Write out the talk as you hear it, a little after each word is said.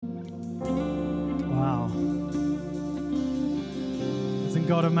Wow. Isn't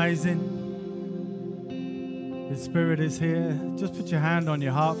God amazing? His Spirit is here. Just put your hand on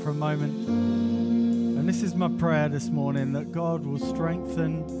your heart for a moment. And this is my prayer this morning, that God will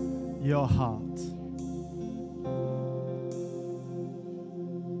strengthen your heart.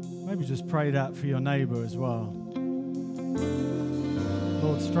 Maybe just pray that for your neighbor as well.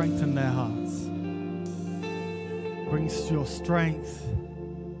 Lord, strengthen their hearts. Brings your strength.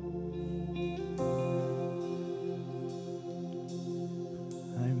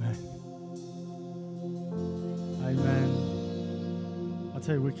 Amen. Amen. I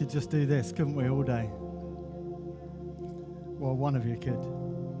tell you, we could just do this, couldn't we, all day? Well, one of you could.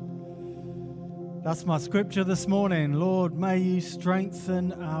 That's my scripture this morning. Lord, may you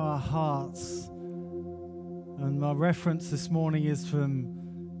strengthen our hearts. And my reference this morning is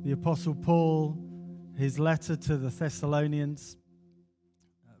from the Apostle Paul, his letter to the Thessalonians,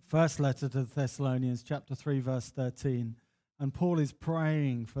 first letter to the Thessalonians, chapter 3, verse 13. And Paul is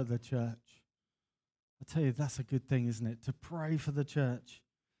praying for the church. I tell you, that's a good thing, isn't it? To pray for the church.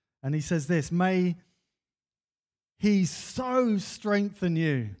 And he says this, may he so strengthen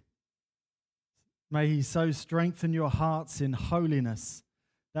you. May he so strengthen your hearts in holiness,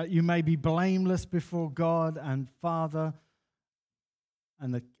 that you may be blameless before God and Father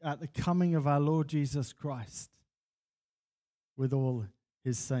and at the coming of our Lord Jesus Christ with all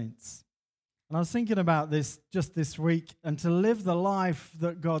his saints. And I was thinking about this just this week, and to live the life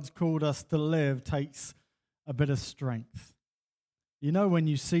that God's called us to live takes a bit of strength. You know, when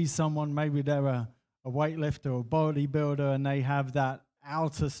you see someone, maybe they're a weightlifter or a bodybuilder and they have that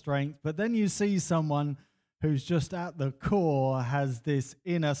outer strength, but then you see someone who's just at the core has this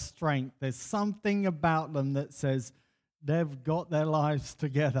inner strength. There's something about them that says they've got their lives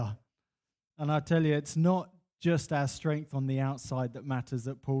together. And I tell you, it's not just our strength on the outside that matters,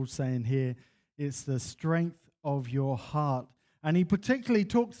 that Paul's saying here. It's the strength of your heart. And he particularly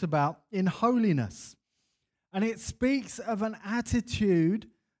talks about in holiness. And it speaks of an attitude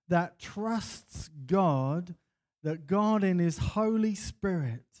that trusts God, that God in his Holy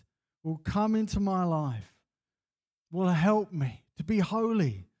Spirit will come into my life, will help me to be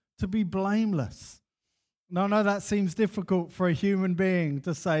holy, to be blameless. Now, I know that seems difficult for a human being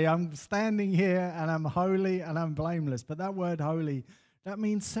to say, I'm standing here and I'm holy and I'm blameless. But that word holy, that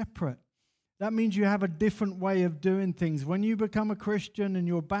means separate. That means you have a different way of doing things. When you become a Christian and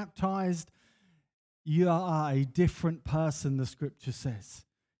you're baptized, you are a different person, the scripture says.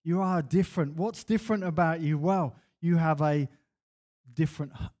 You are different. What's different about you? Well, you have a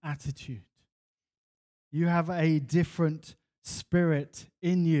different attitude. You have a different spirit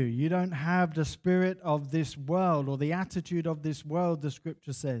in you. You don't have the spirit of this world or the attitude of this world, the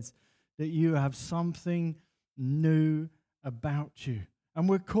scripture says, that you have something new about you. And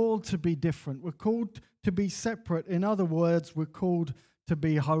we're called to be different. We're called to be separate. In other words, we're called to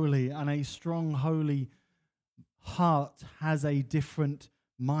be holy, and a strong, holy heart has a different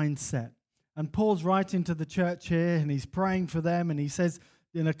mindset. And Paul's writing to the church here, and he's praying for them, and he says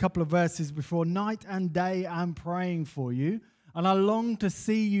in a couple of verses before, night and day I'm praying for you, and I long to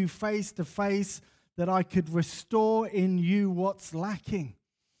see you face to face, that I could restore in you what's lacking.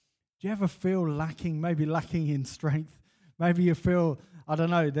 Do you ever feel lacking, maybe lacking in strength? Maybe you feel, I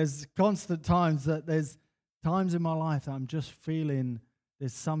don't know, there's constant times that there's times in my life that I'm just feeling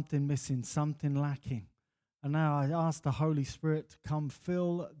there's something missing, something lacking. And now I ask the Holy Spirit to come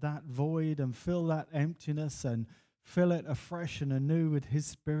fill that void and fill that emptiness and fill it afresh and anew with his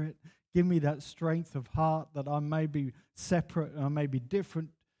Spirit. Give me that strength of heart that I may be separate and I may be different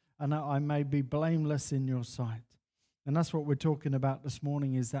and that I may be blameless in your sight. And that's what we're talking about this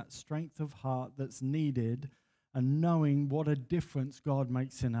morning, is that strength of heart that's needed and knowing what a difference God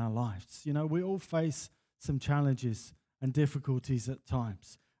makes in our lives. You know, we all face some challenges and difficulties at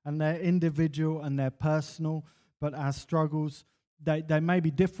times. And they're individual and they're personal, but our struggles, they may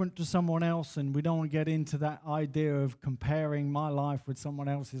be different to someone else, and we don't want to get into that idea of comparing my life with someone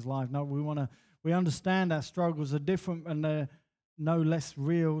else's life. No, we understand our struggles are different and they're no less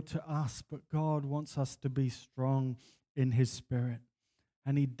real to us, but God wants us to be strong in his Spirit.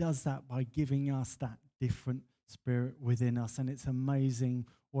 And he does that by giving us that different spirit within us. And it's amazing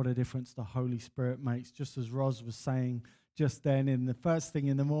what a difference the Holy Spirit makes. Just as Roz was saying just then, in the first thing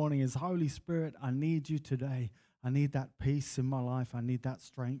in the morning is, Holy Spirit, I need you today. I need that peace in my life. I need that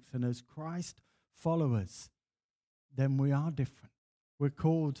strength. And as Christ followers, then we are different. We're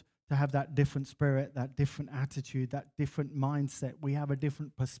called to have that different spirit, that different attitude, that different mindset. We have a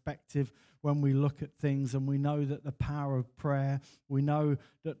different perspective when we look at things, and we know that the power of prayer, we know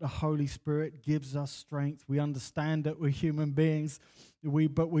that the Holy Spirit gives us strength. We understand that we're human beings,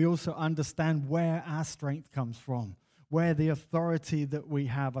 but we also understand where our strength comes from, where the authority that we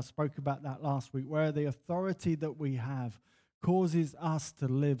have, I spoke about that last week, where the authority that we have causes us to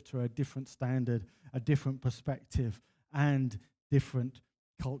live to a different standard, a different perspective, and different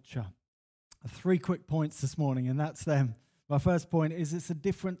culture. 3 quick points this morning, and that's them. My first point is it's a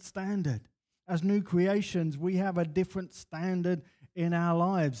different standard. As new creations, we have a different standard in our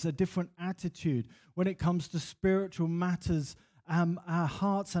lives, a different attitude. When it comes to spiritual matters, our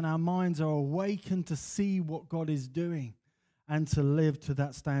hearts and our minds are awakened to see what God is doing and to live to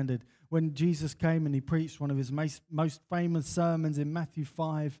that standard. When Jesus came and he preached one of his most famous sermons in Matthew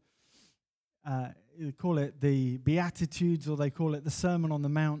 5, they call it the Beatitudes, or they call it the Sermon on the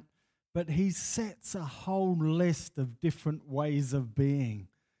Mount, but he sets a whole list of different ways of being.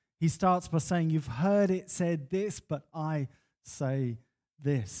 He starts by saying, you've heard it said this, but I say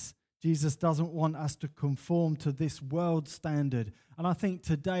this. Jesus doesn't want us to conform to this world standard. And I think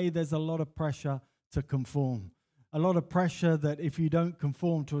today there's a lot of pressure to conform. A lot of pressure that if you don't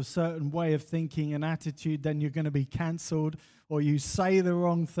conform to a certain way of thinking and attitude, then you're going to be cancelled, or you say the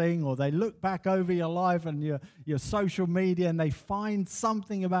wrong thing, or they look back over your life and your social media and they find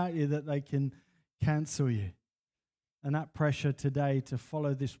something about you that they can cancel you. And that pressure today to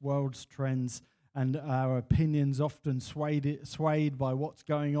follow this world's trends, and our opinions often swayed by what's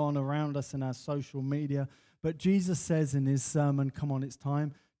going on around us in our social media. But Jesus says in his sermon, come on, it's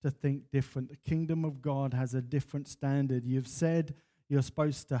time to think different. The kingdom of God has a different standard. You've said you're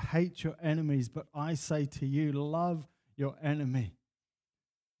supposed to hate your enemies, but I say to you, love your enemy.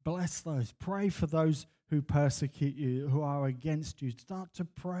 Bless those. Pray for those who persecute you, who are against you. Start to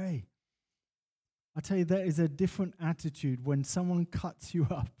pray. I tell you, there is a different attitude when someone cuts you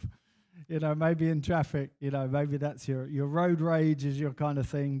up. Maybe in traffic, maybe that's your road rage is your kind of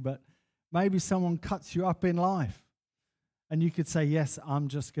thing, but maybe someone cuts you up in life. And you could say, yes, I'm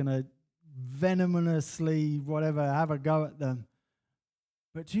just going to venomously, whatever, have a go at them.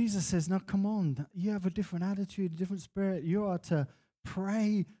 But Jesus says, no, come on. You have a different attitude, a different spirit. You are to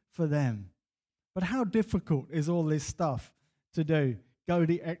pray for them. But how difficult is all this stuff to do? Go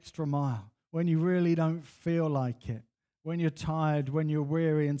the extra mile when you really don't feel like it, when you're tired, when you're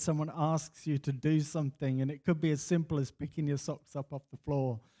weary, and someone asks you to do something, and it could be as simple as picking your socks up off the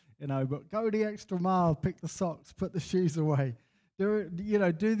floor. But go the extra mile, pick the socks, put the shoes away. Do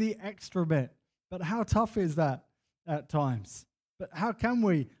the extra bit. But how tough is that at times? But how can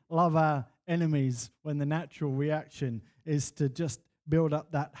we love our enemies when the natural reaction is to just build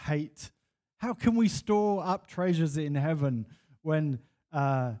up that hate? How can we store up treasures in heaven when,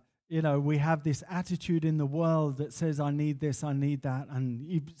 we have this attitude in the world that says, I need this, I need that. And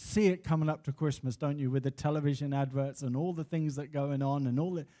you see it coming up to Christmas, don't you, with the television adverts and all the things that are going on and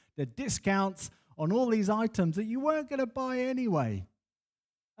all the discounts on all these items that you weren't going to buy anyway.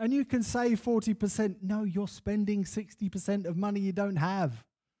 And you can save 40%. No, you're spending 60% of money you don't have.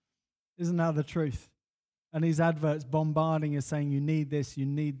 Isn't that the truth? And these adverts bombarding us saying, you need this, you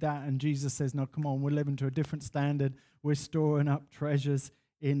need that. And Jesus says, no, come on, we're living to a different standard. We're storing up treasures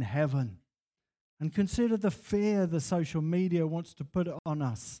in heaven. And consider the fear the social media wants to put on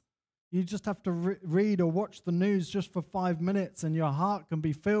us. You just have to read or watch the news just for 5 minutes and your heart can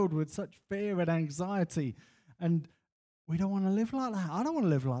be filled with such fear and anxiety. And we don't want to live like that. I don't want to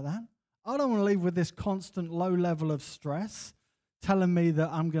live like that. I don't want to live with this constant low level of stress telling me that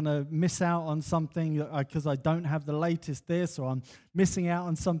I'm going to miss out on something because I don't have the latest this, or I'm missing out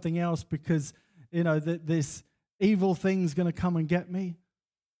on something else because, this evil thing's going to come and get me.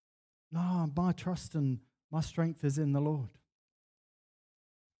 No, my trust and my strength is in the Lord.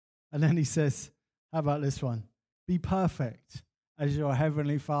 And then he says, how about this one? Be perfect as your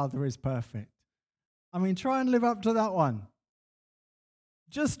heavenly Father is perfect. I mean, try and live up to that one.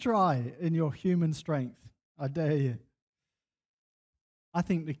 Just try in your human strength. I dare you. I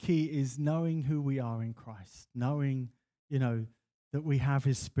think the key is knowing who we are in Christ, knowing, that we have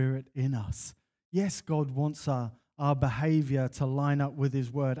his Spirit in us. Yes, God wants our behavior to line up with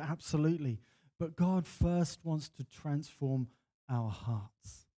his word, absolutely. But God first wants to transform our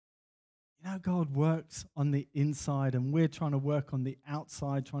hearts. God works on the inside, and we're trying to work on the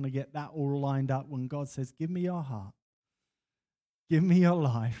outside, trying to get that all lined up when God says, give me your heart, give me your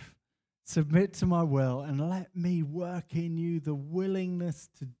life, submit to my will, and let me work in you the willingness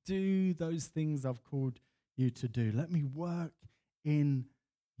to do those things I've called you to do. Let me work in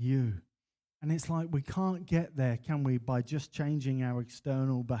you. And it's like we can't get there, can we, by just changing our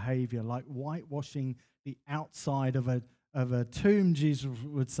external behavior, like whitewashing the outside of a tomb, Jesus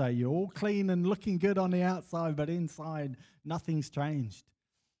would say. You're all clean and looking good on the outside, but inside, nothing's changed.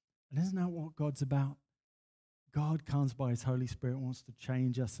 And isn't that what God's about? God comes by his Holy Spirit, wants to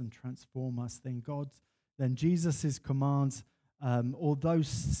change us and transform us. Then Jesus' commands, although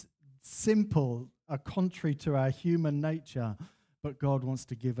simple, are contrary to our human nature, but God wants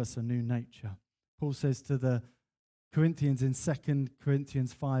to give us a new nature. Paul says to the Corinthians in 2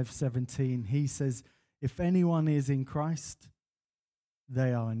 Corinthians 5:17, he says, if anyone is in Christ,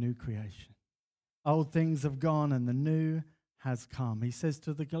 they are a new creation. Old things have gone and the new has come. He says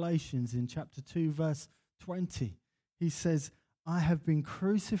to the Galatians in chapter 2, verse 20, he says, I have been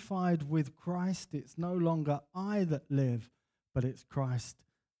crucified with Christ. It's no longer I that live, but it's Christ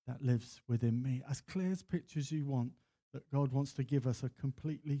that lives within me. As clear as pictures you want, that God wants to give us a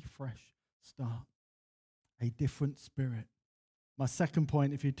completely fresh start, a different spirit. My second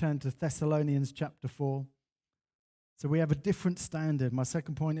point, if you turn to Thessalonians chapter 4, so we have a different standard. My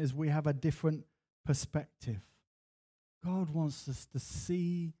second point is we have a different perspective. God wants us to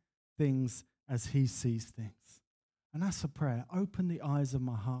see things as he sees things. And that's a prayer. Open the eyes of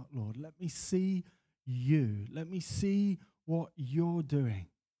my heart, Lord. Let me see you. Let me see what you're doing.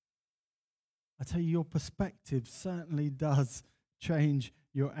 I tell you, your perspective certainly does change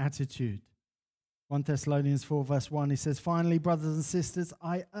your attitude. 1 Thessalonians 4 verse 1, he says, finally, brothers and sisters,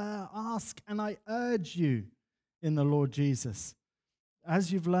 I ask and I urge you in the Lord Jesus,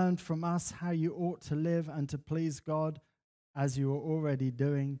 as you've learned from us how you ought to live and to please God, as you are already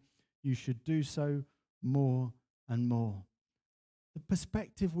doing, you should do so more and more. The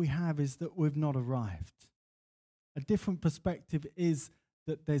perspective we have is that we've not arrived. A different perspective is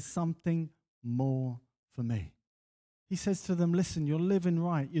that there's something more for me. He says to them, listen, you're living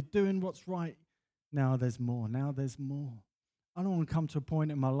right. You're doing what's right. Now there's more. Now there's more. I don't want to come to a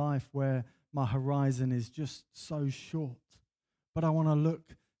point in my life where my horizon is just so short. But I want to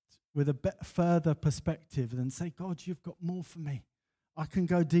look with a bit further perspective and say, God, you've got more for me. I can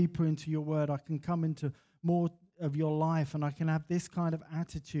go deeper into your word. I can come into more of your life, and I can have this kind of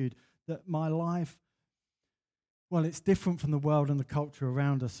attitude that my life, well, it's different from the world and the culture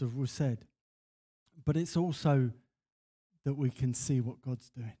around us, as we've said. But it's also that we can see what God's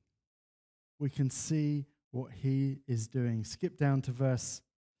doing. We can see what he is doing. Skip down to verse,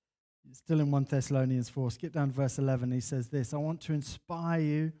 still in 1 Thessalonians 4, skip down to verse 11. He says this, I want to inspire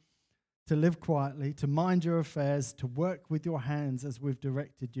you to live quietly, to mind your affairs, to work with your hands as we've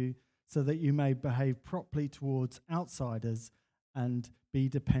directed you, so that you may behave properly towards outsiders and be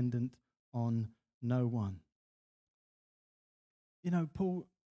dependent on no one. You know, Paul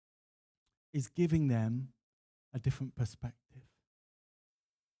is giving them a different perspective.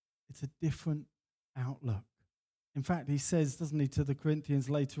 It's a different outlook. In fact, he says, doesn't he, to the Corinthians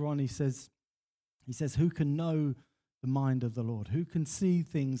later on, he says, who can know the mind of the Lord? Who can see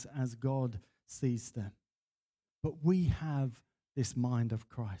things as God sees them? But we have this mind of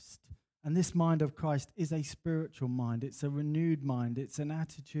Christ. And this mind of Christ is a spiritual mind. It's a renewed mind. It's an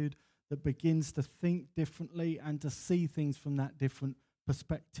attitude that begins to think differently and to see things from that different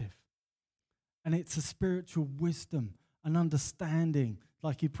perspective. And it's a spiritual wisdom, an understanding.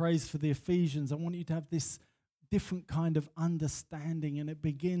 Like he prays for the Ephesians, I want you to have this different kind of understanding, and it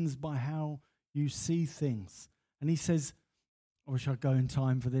begins by how you see things. And he says, I wish I'd go in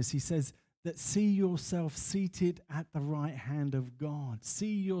time for this. He says that see yourself seated at the right hand of God.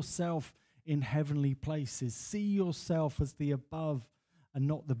 See yourself in heavenly places. See yourself as the above and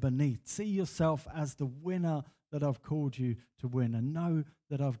not the beneath. See yourself as the winner that I've called you to win, and know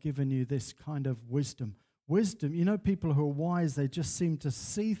that I've given you this kind of wisdom. Wisdom, you know, people who are wise, they just seem to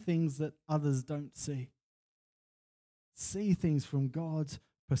see things that others don't see. See things from God's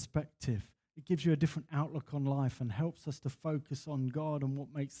perspective. It gives you a different outlook on life and helps us to focus on God and what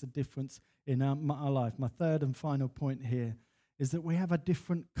makes the difference in our life. My third and final point here is that we have a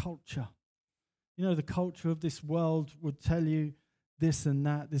different culture. You know, the culture of this world would tell you this and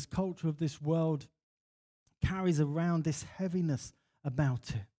that. This culture of this world carries around this heaviness about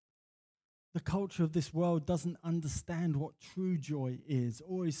it. The culture of this world doesn't understand what true joy is,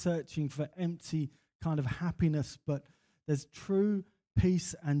 always searching for empty kind of happiness, but there's true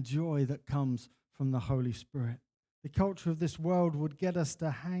peace and joy that comes from the Holy Spirit. The culture of this world would get us to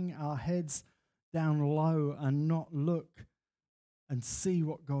hang our heads down low and not look and see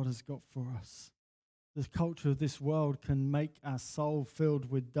what God has got for us. The culture of this world can make our soul filled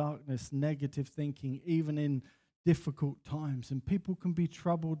with darkness, negative thinking, even in difficult times. And people can be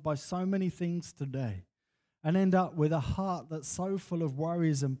troubled by so many things today and end up with a heart that's so full of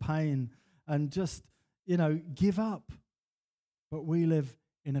worries and pain and just, give up. But we live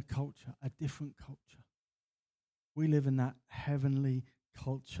in a culture, a different culture. We live in that heavenly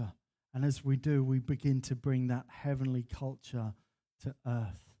culture. And as we do, we begin to bring that heavenly culture to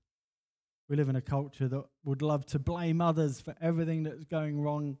earth. We live in a culture that would love to blame others for everything that's going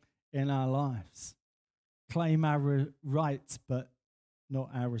wrong in our lives. Claim our rights, but not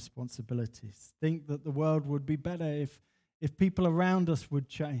our responsibilities. Think that the world would be better if people around us would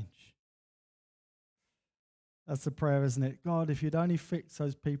change. That's the prayer, isn't it? God, if you'd only fix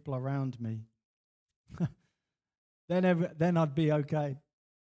those people around me, then I'd be okay.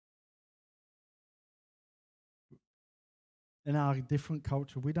 In our different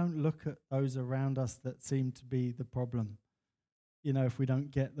culture, we don't look at those around us that seem to be the problem. If we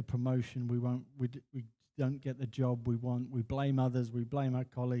don't get the promotion, we don't get the job we want. We blame others, we blame our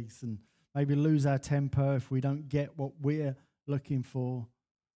colleagues, and maybe lose our temper if we don't get what we're looking for.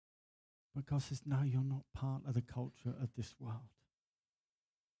 But God says, no, you're not part of the culture of this world.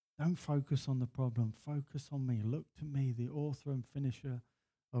 Don't focus on the problem. Focus on me. Look to me, the author and finisher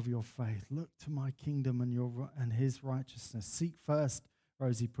of your faith. Look to my kingdom and his righteousness. Seek first,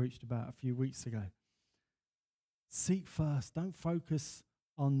 Rosie preached about a few weeks ago. Seek first. Don't focus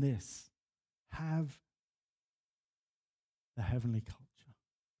on this. Have the heavenly culture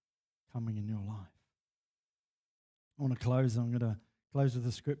coming in your life. I want to close. I'm going to close with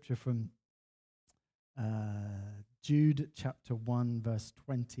a scripture from Jude chapter 1, verse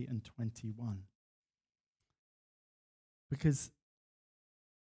 20 and 21. Because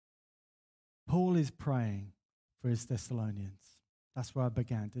Paul is praying for his Thessalonians. That's where I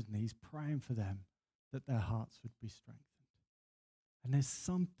began, didn't he? He's praying for them that their hearts would be strengthened. And there's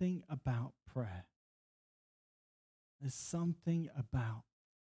something about prayer. There's something about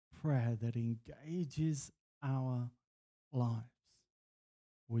prayer that engages our lives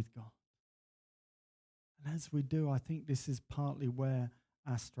with God. And as we do, I think this is partly where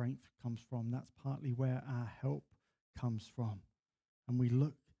our strength comes from. That's partly where our help comes from. And we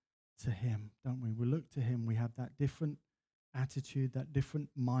look to him, don't we? We look to him. We have that different attitude, that different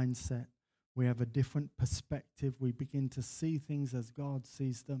mindset. We have a different perspective. We begin to see things as God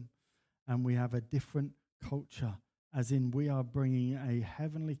sees them. And we have a different culture, as in we are bringing a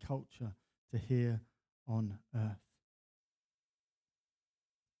heavenly culture to here on earth.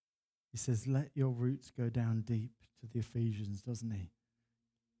 He says, let your roots go down deep, to the Ephesians, doesn't he?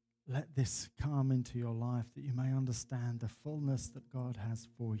 Let this come into your life that you may understand the fullness that God has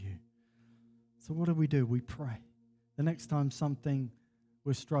for you. So what do? We pray. The next time something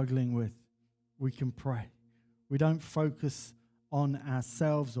we're struggling with, we can pray. We don't focus on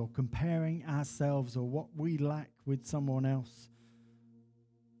ourselves or comparing ourselves or what we lack with someone else.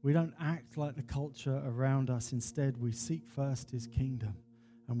 We don't act like the culture around us. Instead, we seek first his kingdom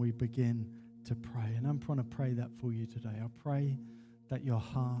and we begin to pray. And I'm trying to pray that for you today. I pray that your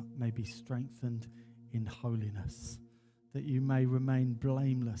heart may be strengthened in holiness, that you may remain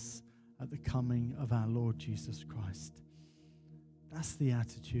blameless at the coming of our Lord Jesus Christ. That's the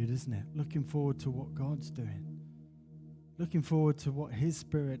attitude, isn't it? Looking forward to what God's doing. Looking forward to what his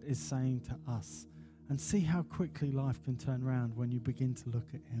Spirit is saying to us. And see how quickly life can turn around when you begin to look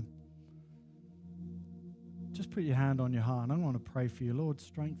at him. Just put your hand on your heart and I want to pray for you. Lord,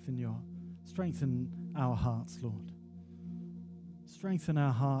 strengthen our hearts, Lord. Strengthen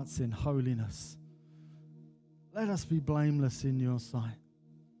our hearts in holiness. Let us be blameless in your sight.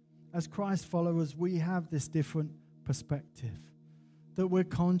 As Christ followers, we have this different perspective, that we're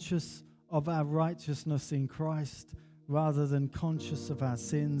conscious of our righteousness in Christ rather than conscious of our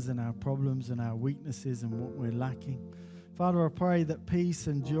sins and our problems and our weaknesses and what we're lacking. Father, I pray that peace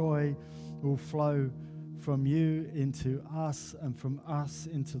and joy will flow from you into us and from us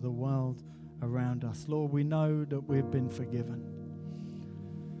into the world around us. Lord, we know that we've been forgiven.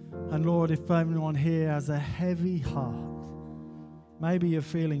 And Lord, if anyone here has a heavy heart, maybe you're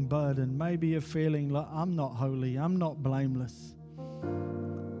feeling burdened, maybe you're feeling like, I'm not holy, I'm not blameless.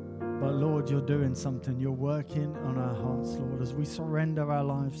 But Lord, you're doing something. You're working on our hearts, Lord, as we surrender our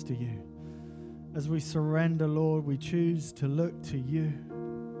lives to you. As we surrender, Lord, we choose to look to you.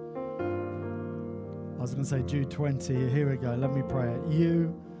 I was going to say Jude 20. Here we go. Let me pray it.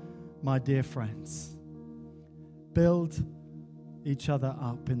 You, my dear friends, build each other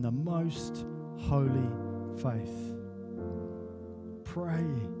up in the most holy faith. Pray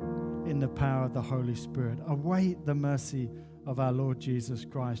in the power of the Holy Spirit. Await the mercy of our Lord Jesus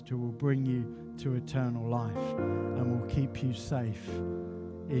Christ, who will bring you to eternal life and will keep you safe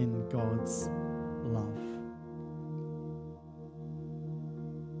in God's love.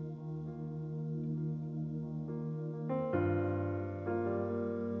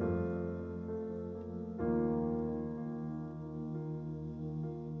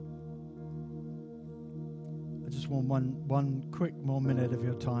 just want one quick more minute of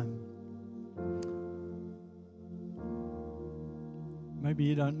your time. Maybe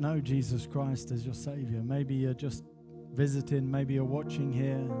you don't know Jesus Christ as your Savior. Maybe you're just visiting. Maybe you're watching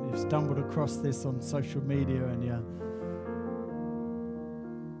here. You've stumbled across this on social media and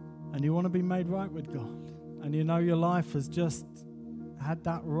you want to be made right with God. And you know your life has just had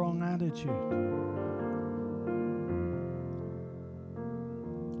that wrong attitude.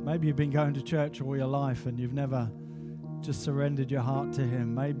 Maybe you've been going to church all your life and you've never just surrendered your heart to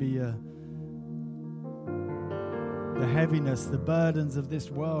Him. Maybe the heaviness, the burdens of this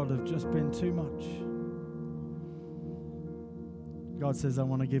world have just been too much. God says, I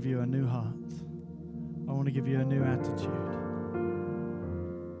want to give you a new heart. I want to give you a new attitude.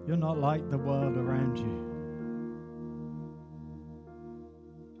 You're not like the world around you.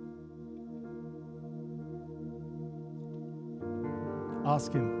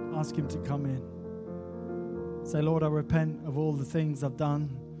 Ask Him to come in. Say, Lord, I repent of all the things I've done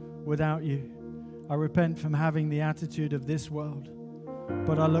without you. I repent from having the attitude of this world,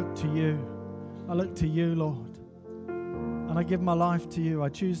 but I look to you. I look to you, Lord, and I give my life to you. I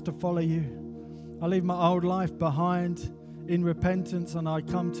choose to follow you. I leave my old life behind in repentance, and I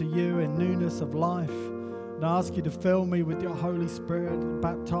come to you in newness of life, and I ask you to fill me with your Holy Spirit,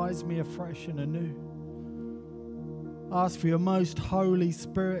 baptize me afresh and anew. I ask for your most Holy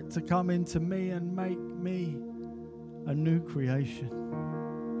Spirit to come into me and make me a new creation.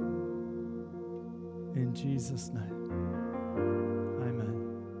 In Jesus' name.